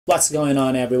What's going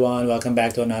on, everyone? Welcome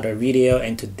back to another video,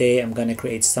 and today I'm gonna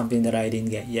create something that I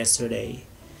didn't get yesterday.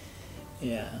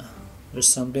 Yeah, there's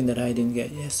something that I didn't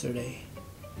get yesterday,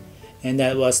 and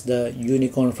that was the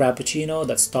unicorn frappuccino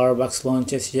that Starbucks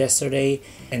launches yesterday.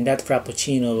 And that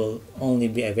frappuccino will only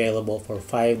be available for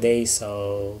 5 days,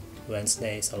 so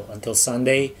Wednesday, so until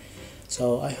Sunday.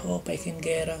 So I hope I can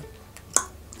get a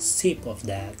sip of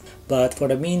that. But for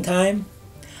the meantime,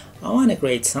 I want to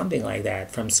create something like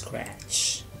that from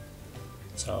scratch.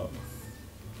 So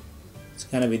it's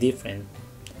gonna be different,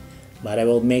 but I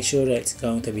will make sure that it's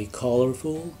going to be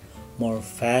colorful, more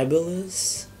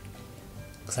fabulous,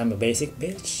 because I'm a basic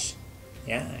bitch.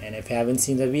 Yeah, and if you haven't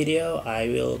seen the video, I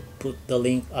will put the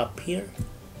link up here,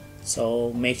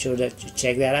 so make sure that you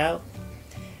check that out.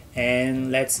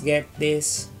 And let's get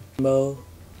this rainbow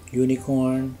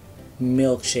unicorn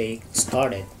milkshake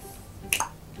started.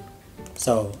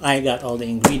 So I got all the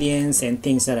ingredients and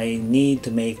things that I need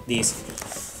to make this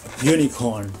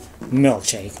unicorn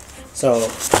milkshake. So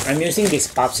I'm using these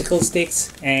popsicle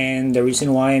sticks, and the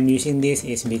reason why I'm using this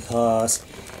is because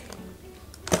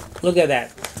look at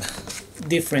that,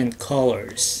 different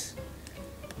colors.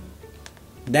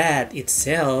 That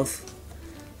itself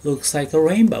looks like a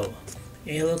rainbow.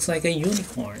 It looks like a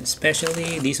unicorn,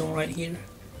 especially this one right here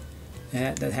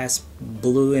that has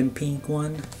blue and pink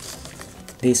one.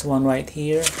 This one right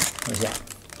here, what's that?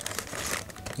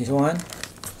 This one,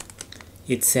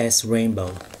 it says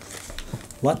rainbow.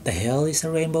 What the hell is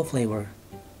a rainbow flavor?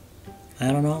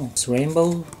 I don't know. Does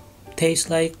rainbow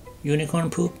taste like unicorn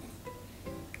poop?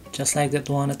 Just like that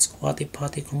one at Squatty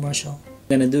Potty commercial.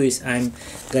 What I'm gonna do is I'm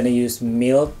gonna use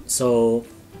milk, so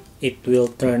it will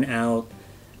turn out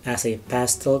as a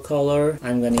pastel color.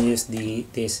 I'm gonna use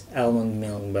this almond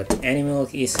milk, but any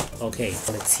milk is okay.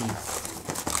 Let's see.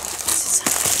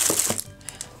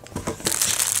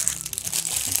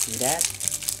 That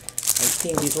I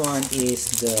think this one is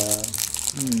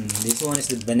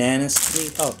the banana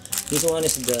split. Oh, this one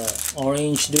is the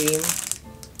orange dream.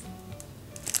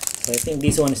 So I think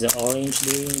this one is the orange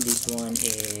dream. This one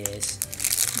is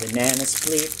banana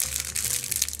split.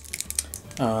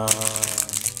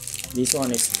 This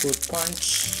one is fruit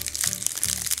punch.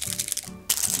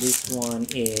 This one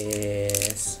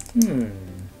is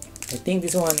I think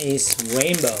this one is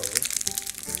rainbow.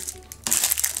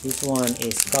 This one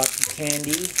is cotton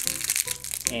candy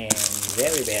and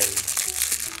very berry.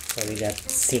 So we got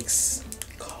 6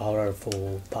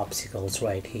 colorful popsicles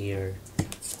right here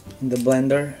in the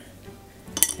blender.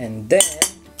 And then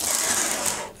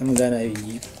I'm gonna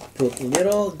put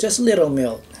just little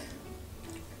milk,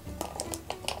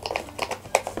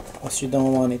 because you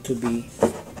don't want it to be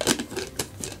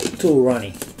too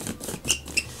runny.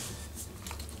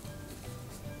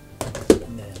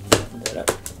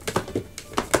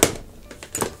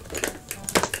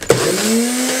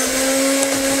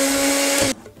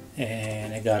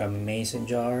 And I got a mason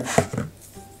jar,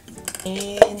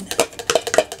 and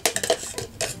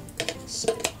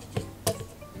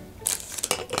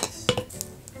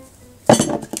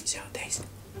see how it tastes.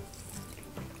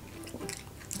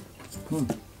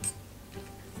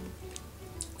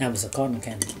 That was a cotton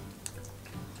candy.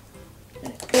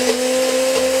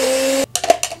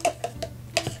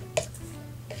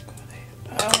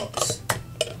 Out.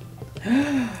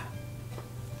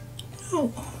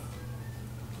 No.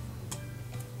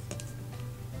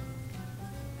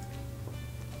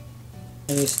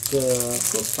 Is the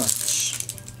fruit punch.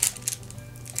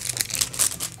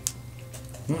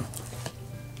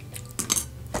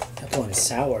 That one is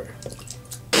sour.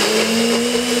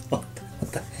 What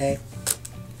the heck?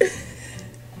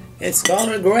 It's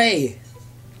color gray.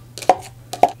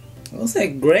 It looks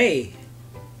like gray.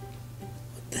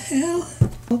 What the hell?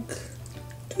 Look,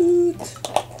 dude.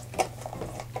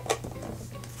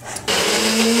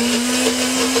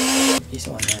 This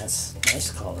one has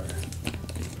nice color.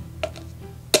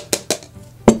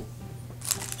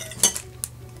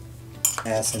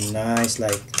 Has a nice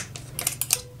like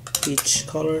peach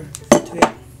color to it.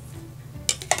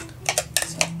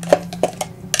 So.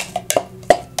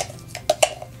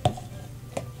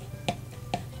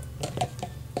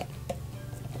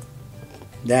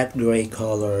 That gray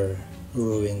color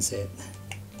ruins it.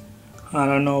 I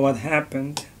don't know what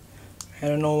happened. I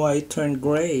don't know why it turned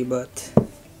gray, but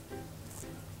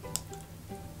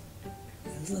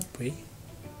it looks pretty.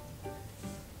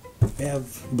 We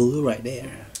have blue right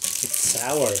there. It's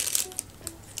sour.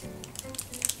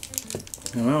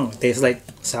 I don't know, it tastes like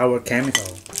sour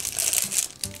chemical.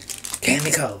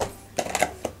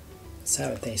 That's how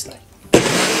it tastes like.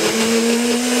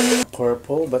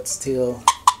 Purple, but still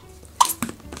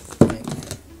like,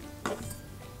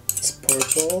 it's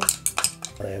purple.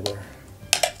 Whatever. flavor.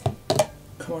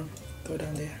 Come on, go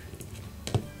down there.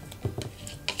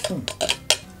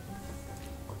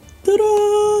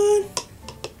 Ta-da!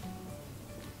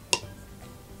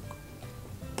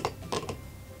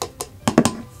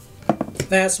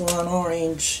 Last one,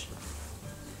 orange.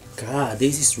 God,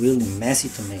 this is really messy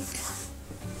to make.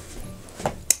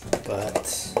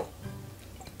 But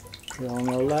long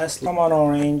will last. Come on,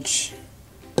 orange.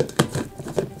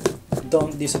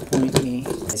 Don't disappoint me.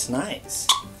 It's nice.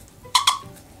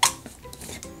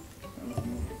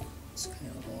 It's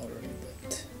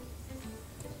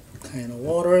kind of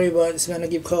watery, but it's gonna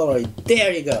give color.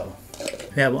 There you go.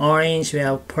 We have orange, we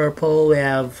have purple, we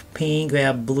have pink, we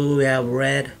have blue, we have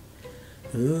red.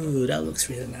 Ooh, that looks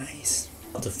really nice.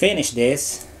 To finish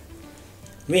this,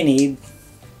 we need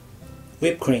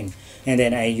whipped cream. And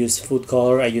then I use food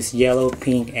color. I use yellow,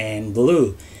 pink, and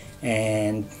blue.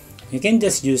 And you can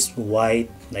just use white,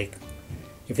 like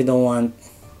if you don't want,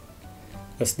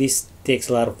 because this takes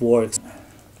a lot of work.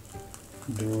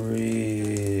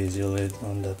 Drizzle it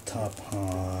on the top,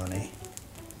 honey.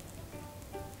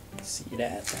 See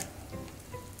that?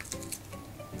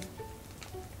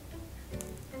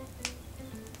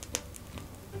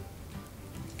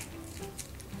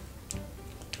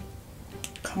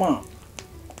 Come on.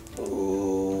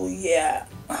 Oh yeah.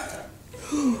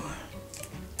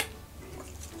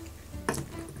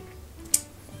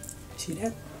 See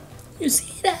that? You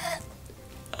see that?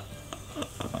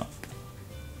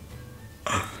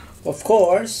 Of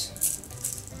course,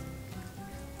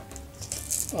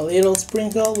 a little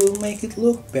sprinkle will make it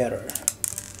look better.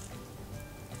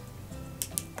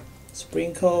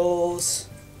 Sprinkles.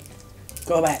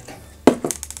 Go back.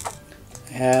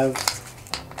 I have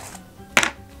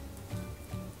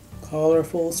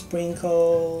colorful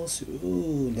sprinkles.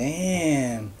 Ooh,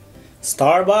 damn.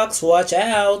 Starbucks, watch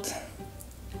out.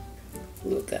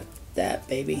 Look at that,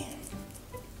 baby.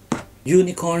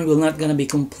 Unicorn will not gonna be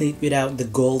complete without the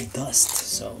gold dust.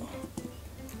 So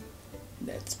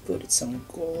let's put some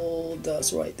gold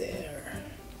dust right there.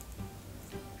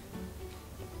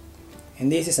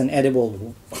 And this is an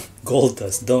edible gold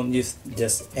dust. Don't use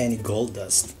just any gold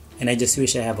dust. And I just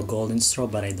wish I have a golden straw,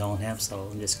 but I don't have, so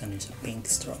I'm just gonna use a pink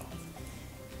straw.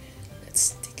 Let's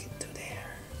stick it to there.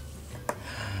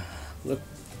 Look.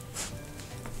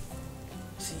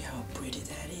 See how pretty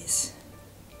that is.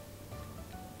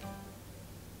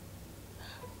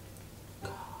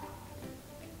 God.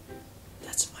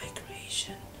 That's my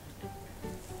creation.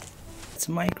 That's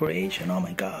my creation, oh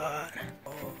my god.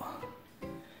 Oh,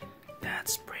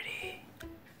 that's pretty.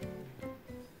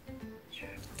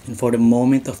 And for the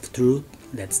moment of truth,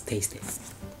 let's taste it.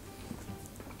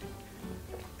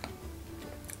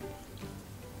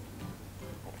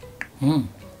 I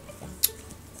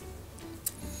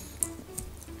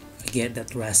get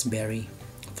that raspberry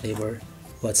flavor.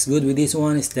 What's good with this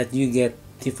one is that you get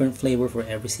different flavor for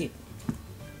every sip.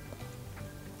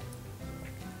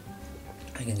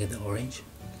 I can get the orange.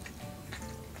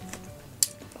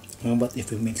 How about if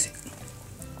we mix it?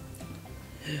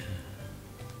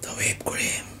 The whipped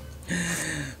cream.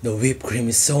 The whipped cream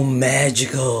is so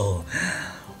magical.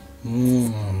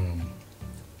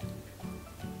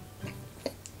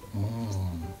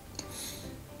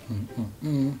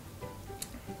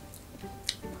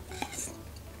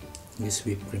 This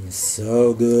whipped cream is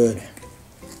so good.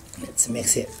 Let's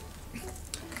mix it.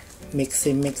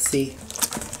 Mixy, mixy.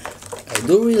 I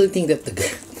do really think that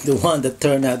the one that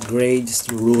turned out gray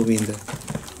just ruined the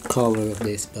color of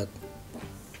this, but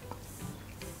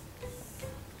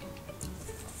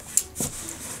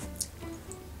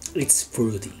it's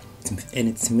fruity and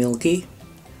it's milky.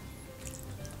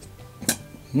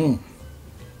 Would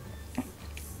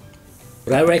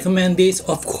I recommend this?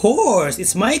 Of course,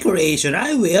 it's my creation.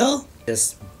 I will.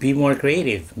 Just be more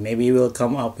creative. Maybe we'll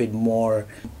come up with more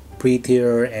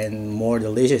prettier and more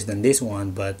delicious than this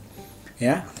one, but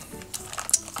yeah,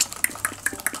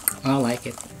 I like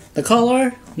it. The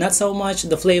color, not so much.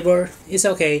 The flavor is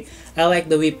okay. I like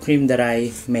the whipped cream that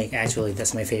I make, actually.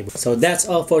 That's my favorite. So that's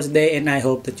all for today, and I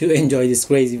hope that you enjoyed this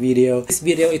crazy video. This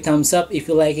video, a thumbs up if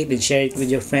you like it, and share it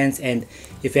with your friends. And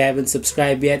if you haven't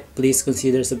subscribed yet, please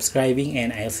consider subscribing,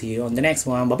 and I'll see you on the next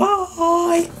one. Bye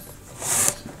bye.